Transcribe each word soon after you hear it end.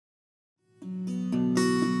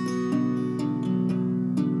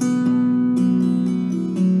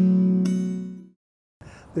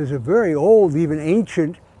There's a very old, even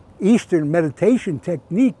ancient Eastern meditation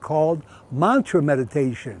technique called mantra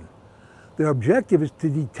meditation. Their objective is to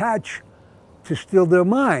detach, to still their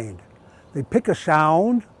mind. They pick a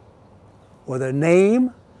sound or their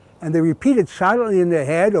name and they repeat it silently in their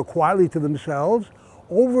head or quietly to themselves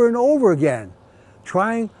over and over again,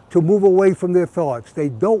 trying to move away from their thoughts. They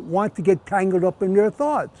don't want to get tangled up in their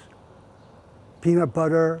thoughts. Peanut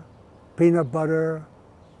butter, peanut butter,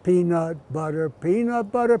 peanut butter,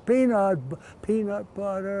 peanut butter, peanut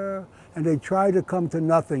butter, and they try to come to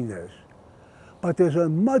nothingness. But there's a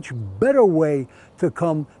much better way to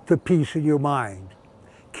come to peace in your mind.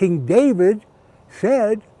 King David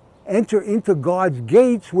said, enter into God's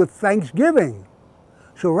gates with thanksgiving.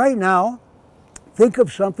 So right now, think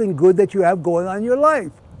of something good that you have going on in your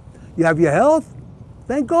life. You have your health?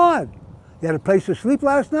 Thank God. You had a place to sleep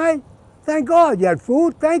last night? Thank God. You had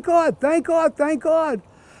food? Thank God, thank God, thank God.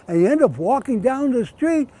 And you end up walking down the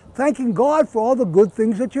street thanking God for all the good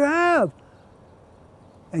things that you have.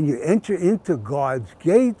 And you enter into God's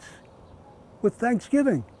gates with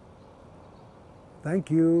thanksgiving.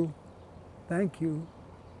 Thank you, thank you,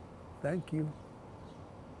 thank you.